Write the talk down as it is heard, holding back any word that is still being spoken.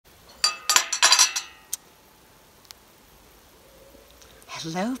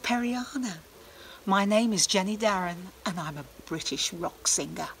Hello, Periana. My name is Jenny Darren, and I'm a British rock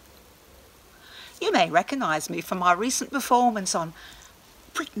singer. You may recognise me from my recent performance on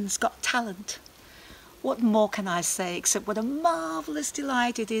Britain's Got Talent. What more can I say except what a marvellous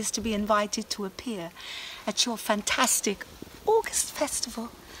delight it is to be invited to appear at your fantastic August festival.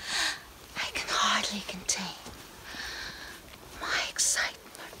 I can hardly contain my excitement.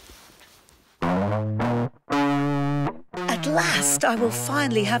 At last, I will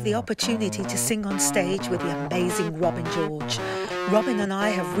finally have the opportunity to sing on stage with the amazing Robin George. Robin and I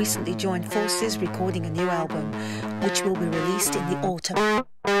have recently joined forces recording a new album, which will be released in the autumn.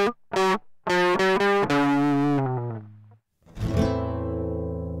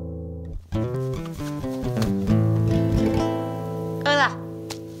 Hola.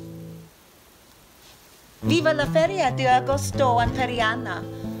 Viva la feria de agosto en Periana.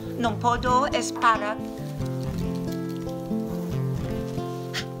 Non puedo esperar.